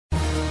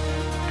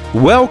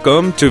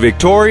Welcome to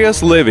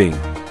Victorious Living.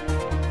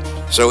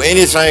 So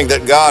anything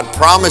that God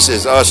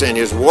promises us in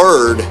His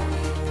Word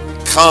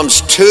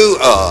comes to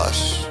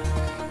us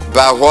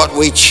by what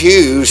we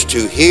choose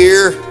to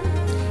hear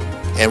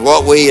and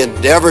what we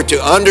endeavor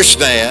to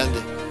understand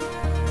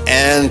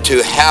and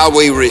to how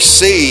we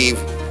receive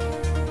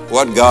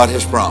what God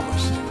has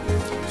promised.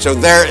 So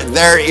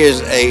there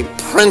is a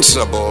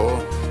principle,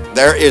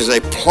 there is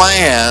a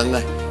plan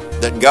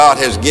that God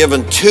has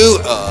given to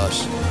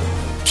us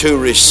to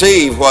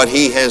receive what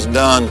He has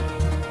done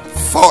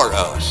for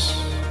us.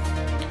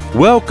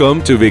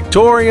 Welcome to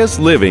Victorious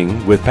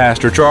Living with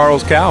Pastor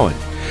Charles Cowan.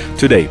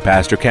 Today,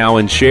 Pastor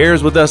Cowan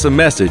shares with us a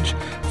message.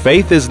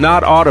 Faith is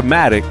not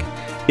automatic,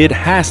 it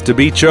has to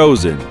be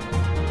chosen.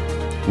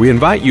 We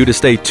invite you to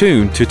stay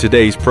tuned to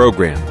today's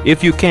program.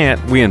 If you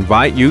can't, we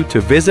invite you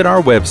to visit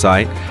our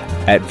website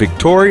at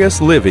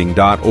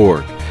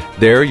victoriousliving.org.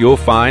 There you'll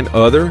find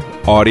other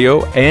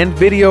audio and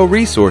video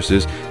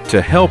resources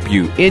to help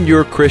you in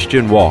your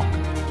Christian walk.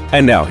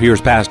 And now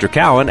here's Pastor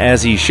Cowan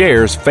as he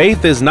shares,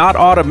 faith is not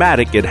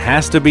automatic, it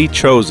has to be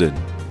chosen.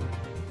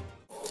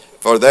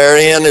 For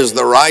therein is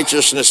the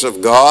righteousness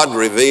of God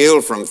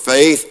revealed from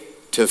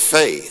faith to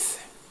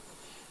faith.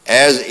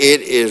 As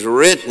it is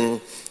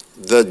written,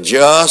 the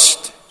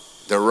just,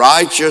 the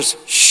righteous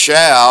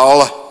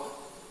shall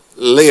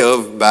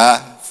live by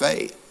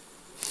faith.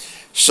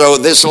 So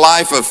this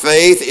life of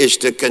faith is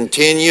to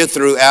continue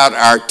throughout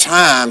our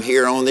time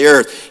here on the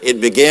earth. It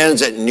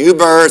begins at new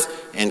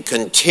birth and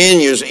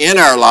continues in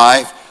our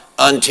life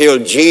until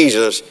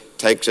Jesus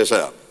takes us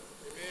up.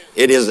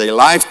 It is a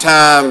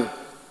lifetime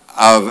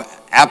of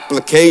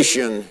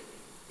application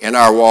in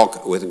our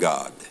walk with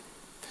God.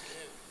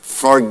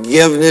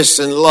 Forgiveness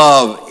and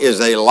love is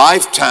a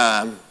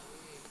lifetime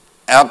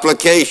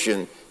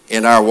application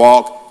in our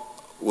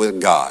walk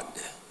with God.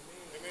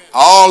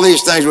 All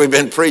these things we've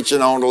been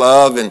preaching on,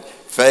 love and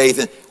faith,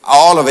 and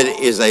all of it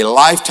is a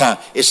lifetime.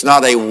 It's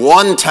not a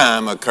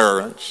one-time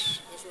occurrence.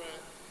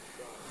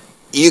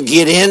 You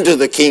get into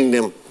the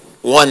kingdom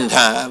one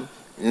time.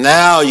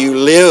 Now you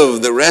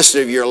live the rest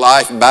of your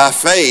life by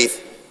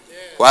faith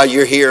while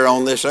you're here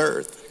on this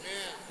earth.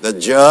 The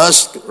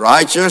just,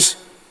 righteous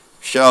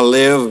shall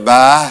live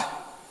by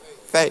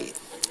faith.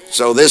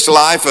 So this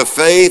life of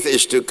faith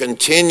is to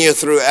continue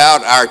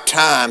throughout our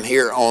time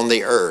here on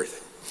the earth.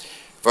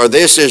 For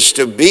this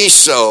to be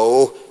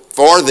so,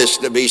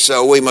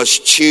 we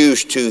must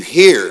choose to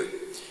hear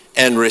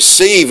and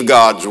receive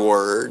God's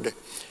word,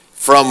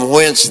 from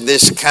whence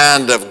this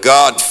kind of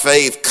God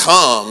faith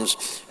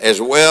comes,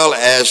 as well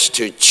as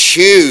to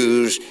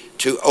choose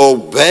to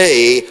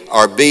obey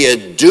or be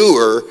a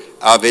doer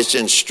of its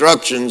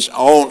instructions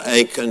on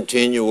a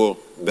continual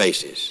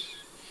basis.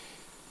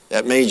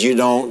 That means you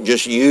don't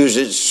just use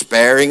it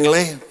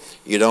sparingly.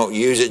 You don't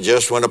use it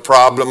just when a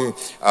problem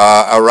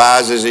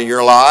arises in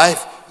your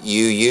life.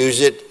 You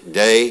use it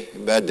day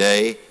by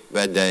day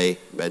by day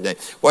by day.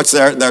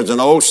 There's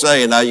an old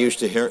saying I used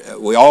to hear,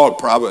 we all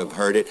probably have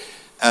heard it,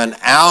 an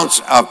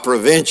ounce of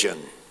prevention.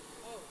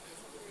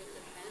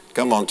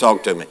 Come on,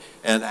 talk to me.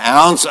 An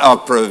ounce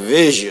of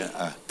prevention,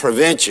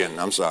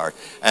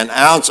 An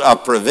ounce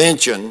of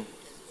prevention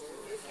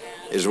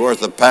is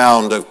worth a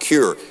pound of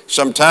cure.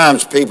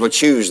 Sometimes people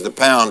choose the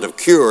pound of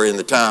cure in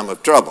the time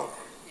of trouble.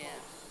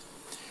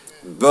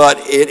 But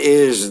it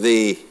is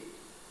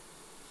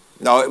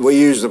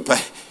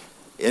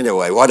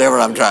anyway, whatever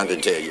I'm trying to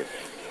tell you.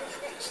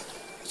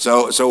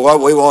 So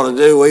what we want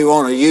to do, we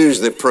want to use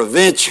the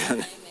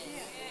prevention.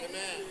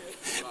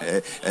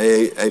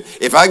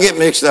 If I get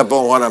mixed up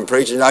on what I'm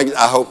preaching,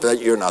 I hope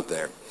that you're not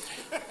there.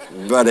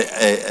 But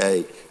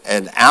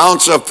an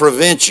ounce of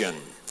prevention.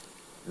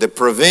 The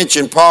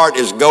prevention part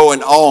is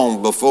going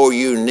on before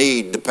you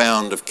need the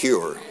pound of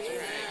cure.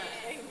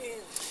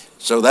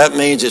 So that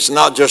means it's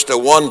not just a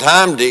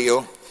one-time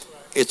deal,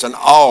 it's an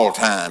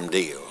all-time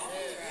deal.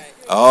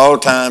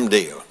 All-time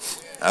deal.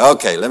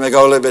 Okay, let me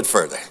go a little bit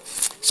further.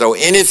 So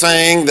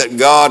anything that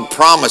God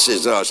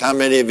promises us, how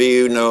many of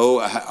you know,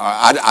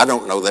 I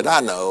don't know that I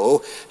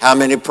know, how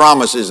many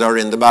promises are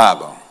in the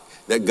Bible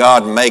that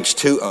God makes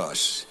to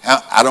us?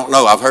 I don't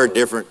know, I've heard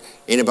different.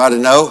 Anybody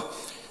know?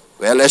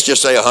 Well, let's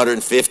just say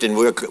 150 and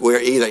we're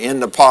either in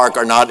the park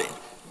or not,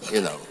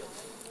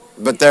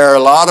 But there are a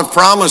lot of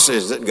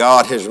promises that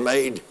God has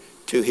made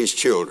to His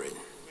children,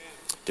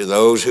 to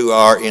those who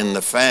are in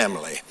the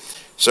family.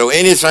 So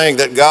anything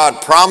that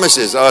God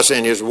promises us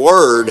in His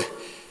Word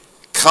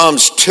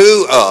comes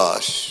to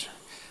us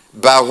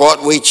by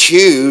what we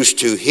choose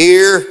to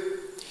hear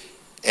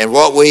and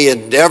what we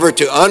endeavor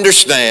to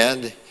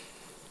understand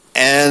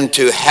and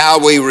to how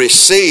we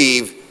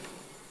receive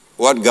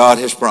what God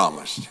has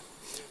promised.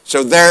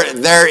 So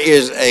there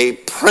is a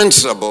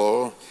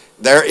principle,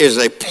 there is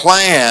a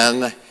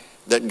plan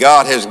that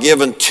God has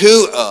given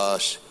to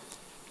us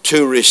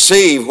to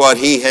receive what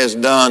He has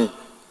done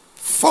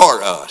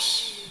for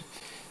us.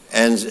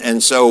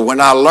 And so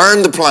when I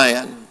learn the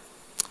plan,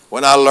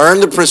 when I learn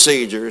the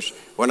procedures,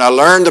 when I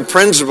learn the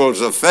principles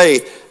of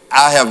faith,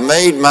 I have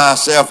made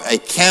myself a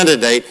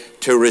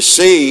candidate to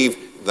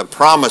receive the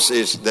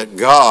promises that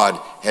God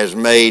has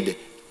made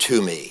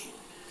to me.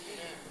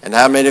 And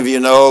how many of you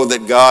know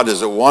that God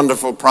is a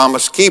wonderful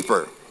promise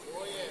keeper?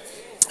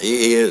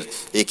 He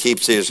is. He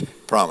keeps his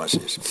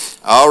promises.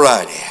 All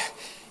righty.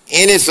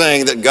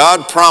 Anything that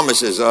God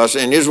promises us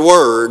in his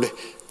word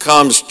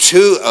comes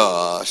to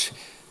us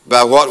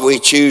by what we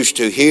choose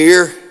to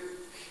hear.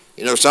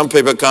 You know, some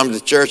people come to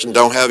church and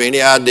don't have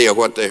any idea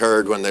what they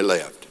heard when they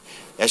left.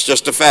 That's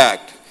just a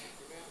fact.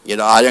 You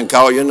know, I didn't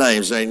call your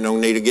names. There ain't no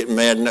need of getting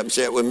mad and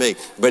upset with me.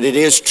 But it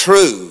is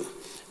true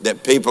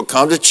that people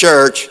come to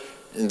church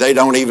and they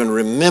don't even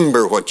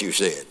remember what you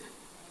said.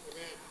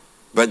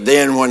 But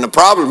then when the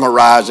problem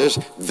arises,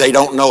 they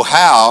don't know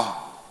how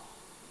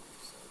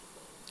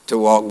to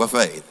walk by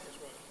faith.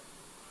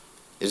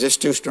 Is this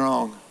too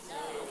strong?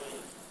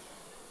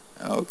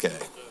 Okay.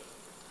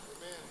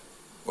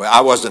 Well,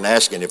 I wasn't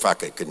asking if I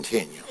could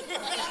continue.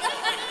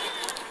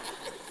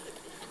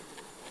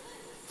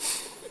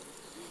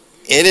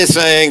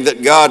 Anything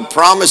that God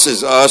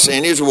promises us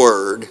in his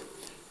word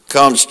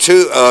comes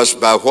to us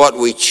by what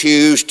we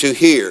choose to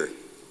hear.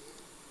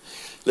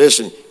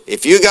 Listen,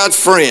 if you got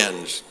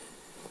friends,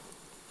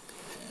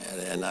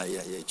 and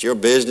it's your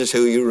business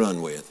who you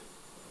run with.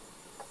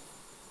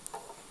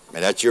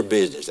 And that's your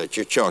business. That's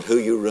your choice, who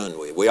you run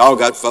with. We all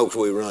got folks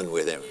we run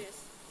with. Yes.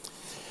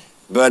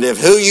 But if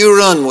who you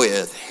run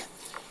with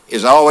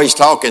is always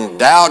talking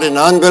doubt and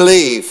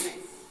unbelief,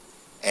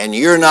 and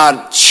you're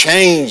not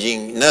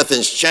changing,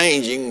 nothing's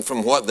changing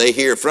from what they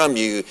hear from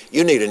you,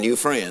 you need a new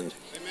friend.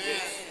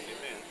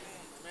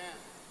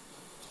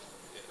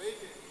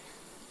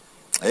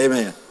 Amen.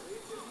 Amen.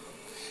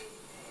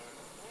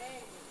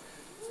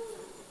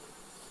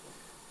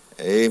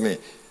 Amen.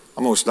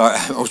 I'm gonna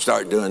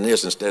start doing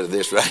this instead of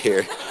this right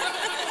here.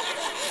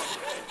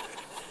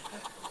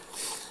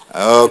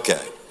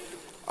 Okay.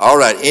 All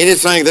right.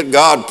 Anything that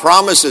God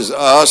promises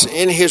us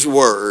in his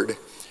word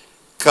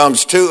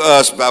comes to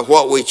us by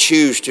what we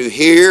choose to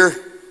hear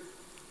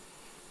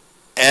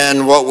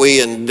and what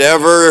we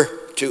endeavor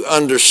to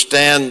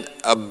understand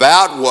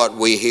about what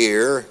we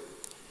hear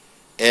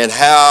and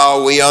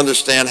how we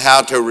understand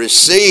how to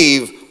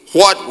receive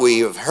what we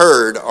have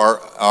heard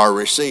or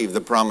receive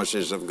the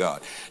promises of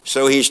God.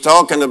 So he's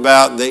talking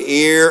about the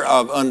ear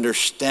of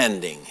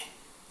understanding.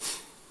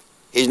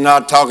 He's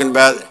not talking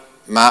about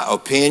my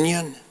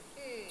opinion.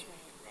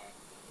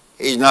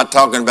 He's not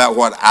talking about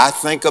what I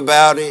think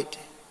about it.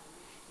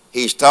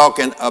 He's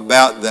talking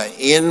about the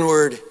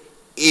inward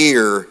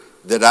ear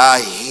that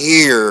I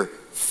hear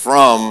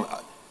from,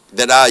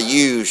 that I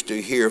use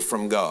to hear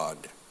from God.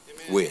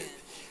 Amen. With.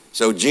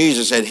 So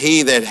Jesus said,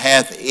 he that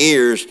hath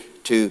ears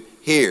to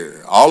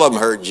hear. All of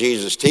them heard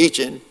Jesus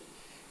teaching.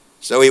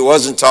 So he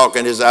wasn't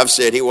talking, as I've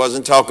said, he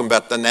wasn't talking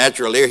about the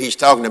natural ear. He's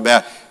talking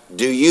about,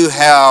 do you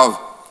have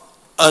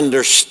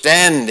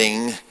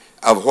understanding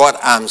of what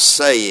I'm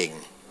saying?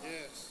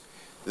 Yes.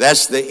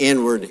 That's the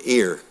inward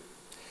ear.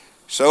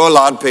 So a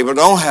lot of people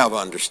don't have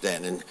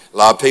understanding. A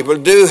lot of people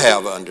do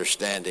have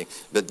understanding.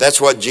 But that's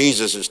what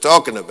Jesus is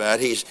talking about.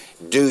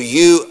 Do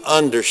you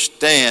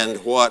understand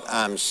what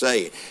I'm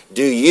saying?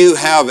 Do you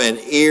have an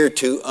ear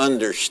to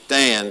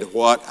understand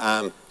what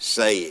I'm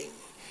saying?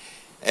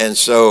 And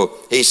so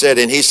he said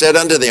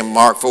unto them,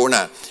 Mark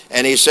 4:9,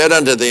 and he said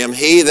unto them,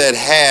 he that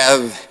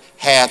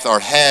hath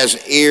or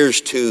has ears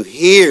to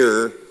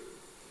hear,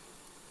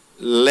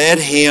 let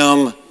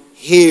him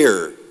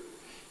hear.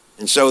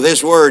 And so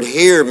this word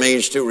hear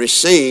means to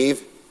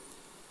receive.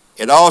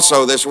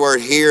 This word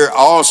hear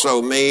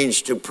also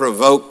means to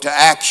provoke to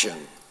action.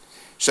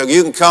 So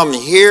you can come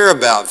hear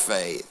about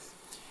faith,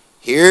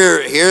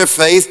 hear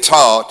faith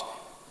taught,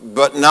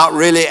 but not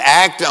really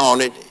act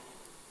on it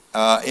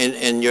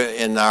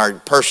in our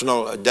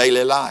personal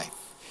daily life.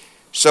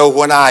 So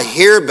when I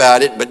hear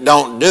about it but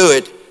don't do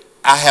it,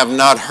 I have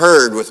not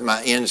heard with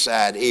my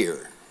inside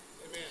ear.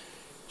 Amen.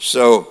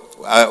 So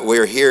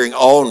we're hearing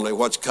only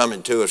what's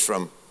coming to us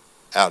from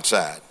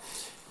outside.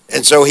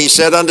 And so he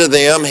said unto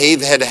them, he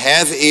that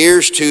hath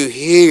ears to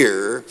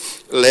hear,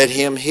 let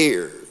him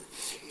hear.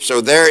 So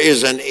there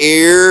is an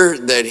ear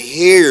that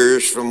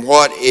hears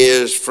what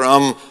is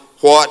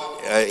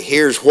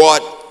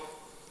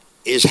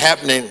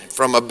happening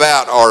from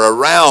about or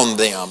around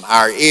them,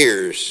 our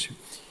ears.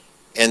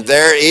 And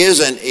there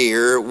is an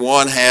ear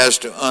one has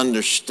to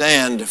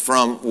understand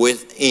from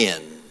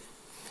within,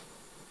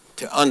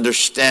 to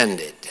understand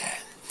it.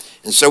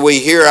 And so we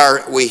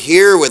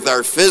hear with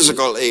our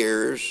physical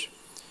ears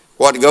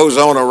what goes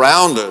on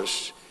around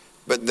us,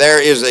 but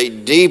there is a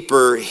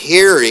deeper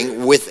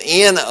hearing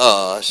within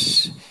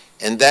us,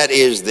 and that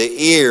is the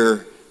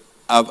ear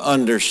of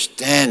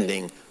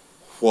understanding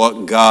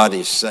what God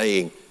is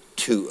saying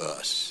to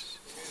us.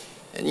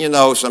 And you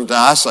know, sometimes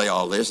I say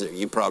all this,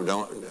 you probably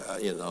don't,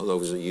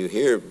 those of you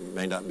here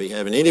may not be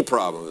having any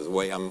problem with the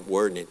way I'm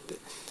wording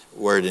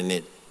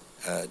it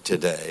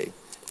today.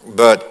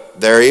 But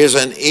there is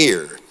an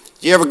ear.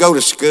 Do you ever go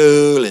to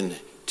school and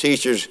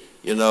teachers,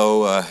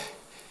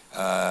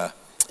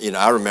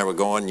 I remember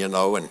going, and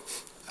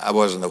I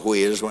wasn't a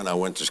whiz when I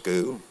went to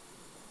school.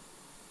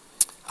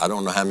 I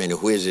don't know how many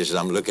whizzes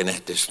I'm looking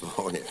at this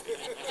morning,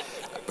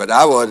 but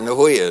I wasn't a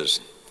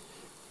whiz.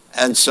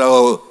 And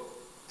so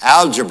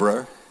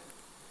algebra,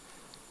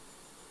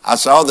 I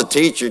saw the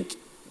teacher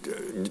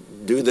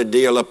do the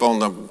deal up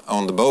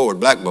on the board,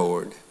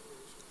 blackboard,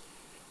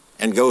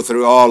 and go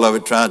through all of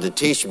it trying to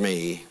teach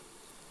me,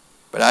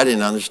 but I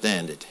didn't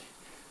understand it.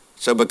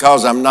 So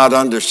because I'm not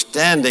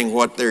understanding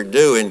what they're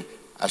doing,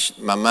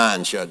 my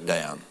mind shut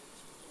down.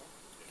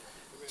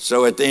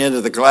 So at the end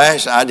of the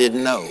class, I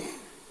didn't know.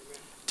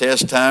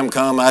 Test time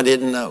come, I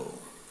didn't know.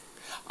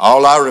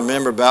 All I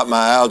remember about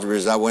my algebra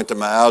is I went to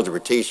my algebra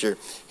teacher.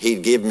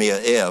 He'd give me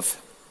an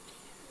F.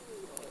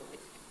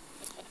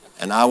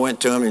 And I went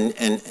to him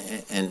and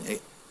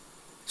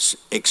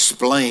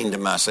explained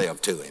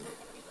myself to him.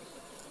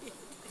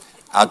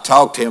 I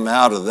talked him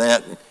out of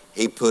that, and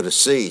he put a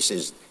C. He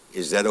says,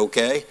 "Is that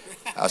okay?"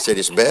 I said,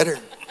 "It's better."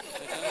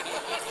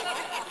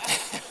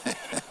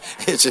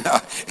 It's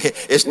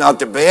not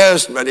the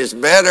best, but it's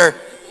better.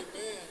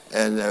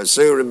 And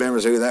Sue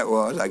remembers who that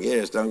was, I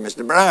guess.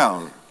 Mr.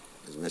 Brown.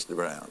 It's Mr.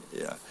 Brown,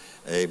 yeah.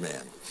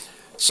 Amen.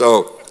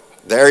 So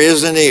there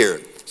is an ear.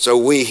 So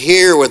we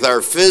hear with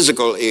our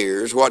physical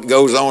ears what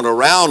goes on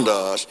around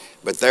us,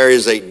 but there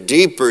is a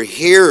deeper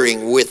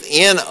hearing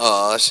within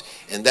us,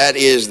 and that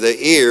is the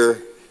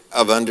ear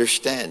of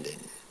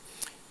understanding.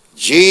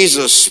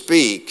 Jesus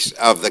speaks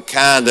of the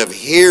kind of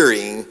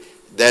hearing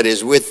that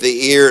is with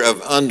the ear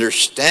of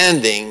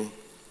understanding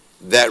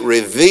that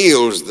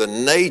reveals the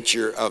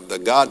nature of the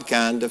God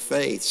kind of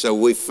faith. So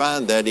we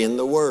find that in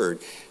the Word.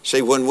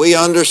 See, when we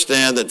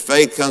understand that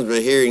faith comes by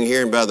hearing,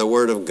 hearing by the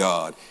Word of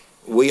God,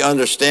 we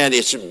understand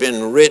it's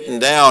been written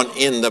down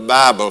in the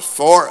Bible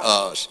for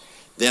us,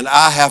 then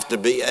I have to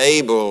be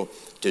able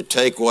to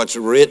take what's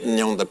written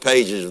on the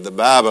pages of the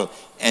Bible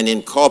and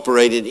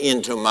incorporate it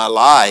into my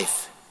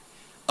life,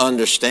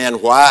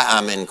 understand why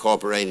I'm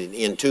incorporated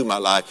into my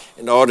life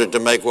in order to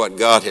make what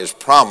God has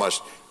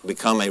promised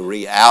become a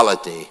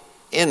reality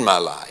in my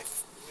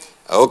life.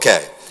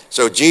 Okay,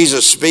 so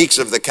Jesus speaks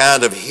of the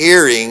kind of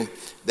hearing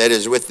that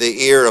is with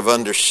the ear of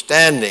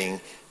understanding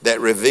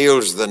that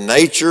reveals the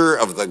nature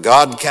of the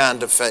God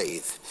kind of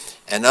faith.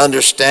 An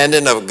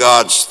understanding of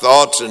God's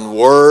thoughts and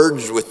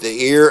words with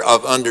the ear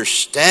of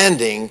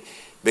understanding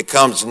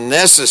becomes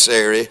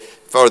necessary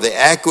for the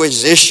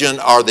acquisition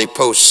or the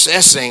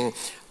possessing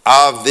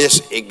of this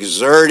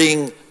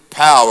exerting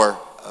power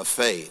of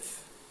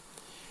faith.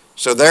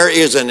 So there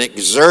is an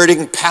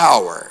exerting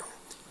power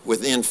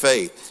within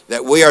faith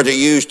that we are to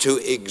use to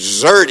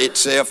exert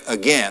itself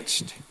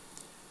against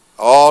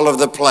all of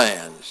the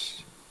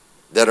plans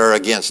that are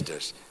against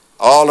us,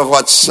 all of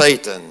what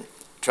Satan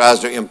tries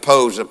to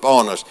impose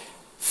upon us.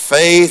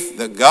 Faith,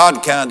 the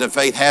God kind of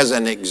faith, has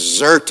an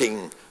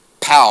exerting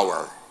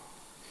power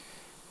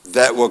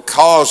that will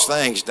cause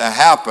things to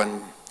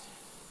happen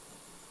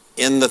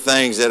in the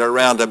things that are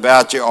round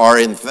about you or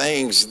in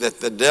things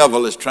that the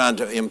devil is trying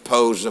to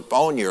impose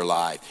upon your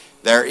life.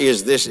 There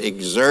is this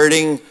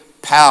exerting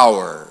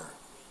power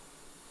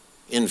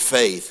in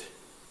faith.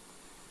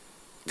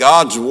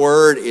 God's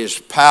word is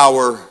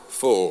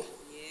powerful.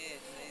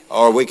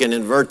 Or we can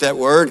invert that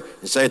word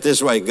and say it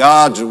this way: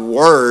 God's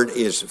word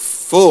is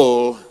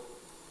full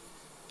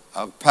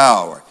of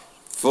power,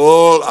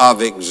 full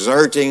of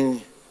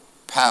exerting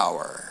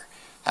power.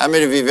 How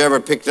many of you have ever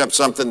picked up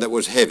something that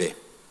was heavy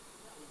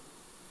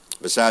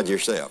besides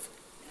yourself?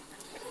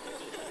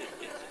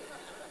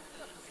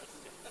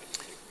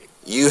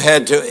 You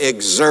had to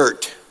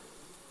exert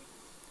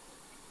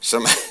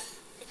some.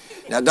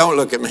 Now don't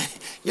look at me.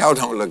 Y'all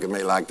don't look at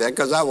me like that,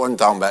 because I wasn't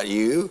talking about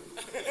you.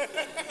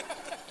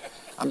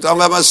 I'm talking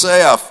about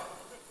myself.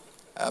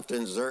 I have to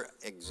exert.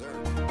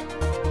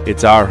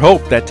 It's our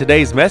hope that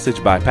today's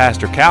message by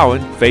Pastor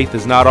Cowan, Faith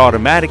is Not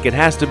Automatic, It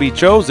Has to Be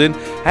Chosen,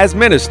 has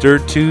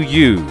ministered to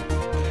you.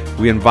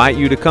 We invite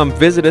you to come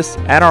visit us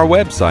at our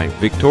website,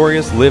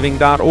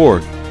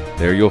 victoriousliving.org.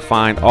 There you'll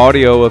find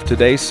audio of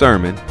today's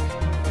sermon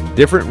and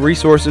different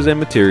resources and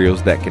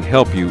materials that can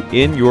help you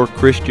in your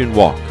Christian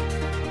walk.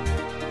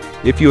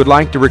 If you would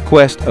like to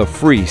request a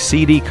free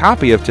CD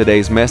copy of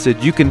today's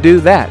message, you can do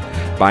that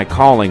by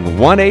calling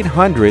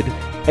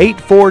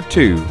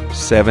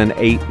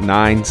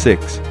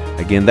 1-800-842-7896.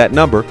 Again, that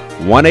number,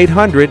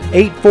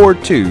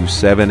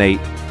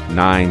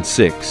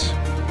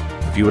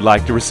 1-800-842-7896. If you would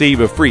like to receive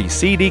a free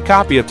CD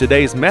copy of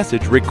today's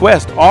message,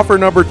 request offer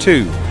number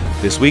 2.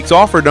 This week's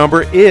offer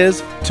number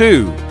is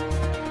 2.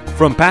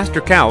 From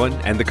Pastor Cowan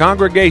and the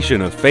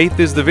congregation of Faith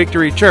is the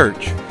Victory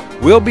Church,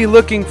 we'll be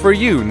looking for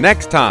you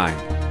next time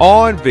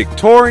on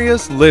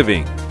Victorious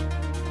Living.